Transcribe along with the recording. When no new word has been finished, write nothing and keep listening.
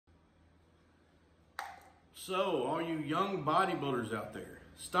So, all you young bodybuilders out there,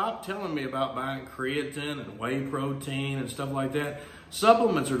 stop telling me about buying creatine and whey protein and stuff like that.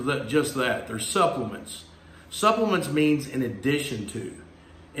 Supplements are just that. They're supplements. Supplements means in addition to.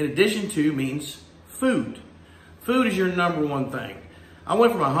 In addition to means food. Food is your number one thing. I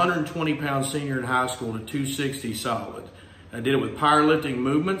went from a 120-pound senior in high school to 260 solid. I did it with powerlifting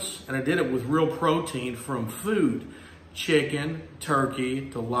movements, and I did it with real protein from food. Chicken,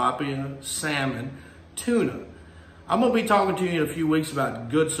 turkey, tilapia, salmon, tuna. I'm going to be talking to you in a few weeks about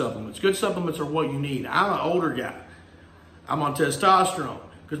good supplements. Good supplements are what you need. I'm an older guy. I'm on testosterone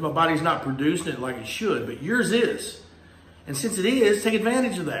because my body's not producing it like it should, but yours is. And since it is, take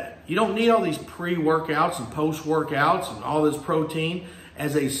advantage of that. You don't need all these pre-workouts and post-workouts and all this protein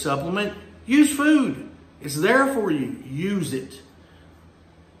as a supplement. Use food. It's there for you. Use it.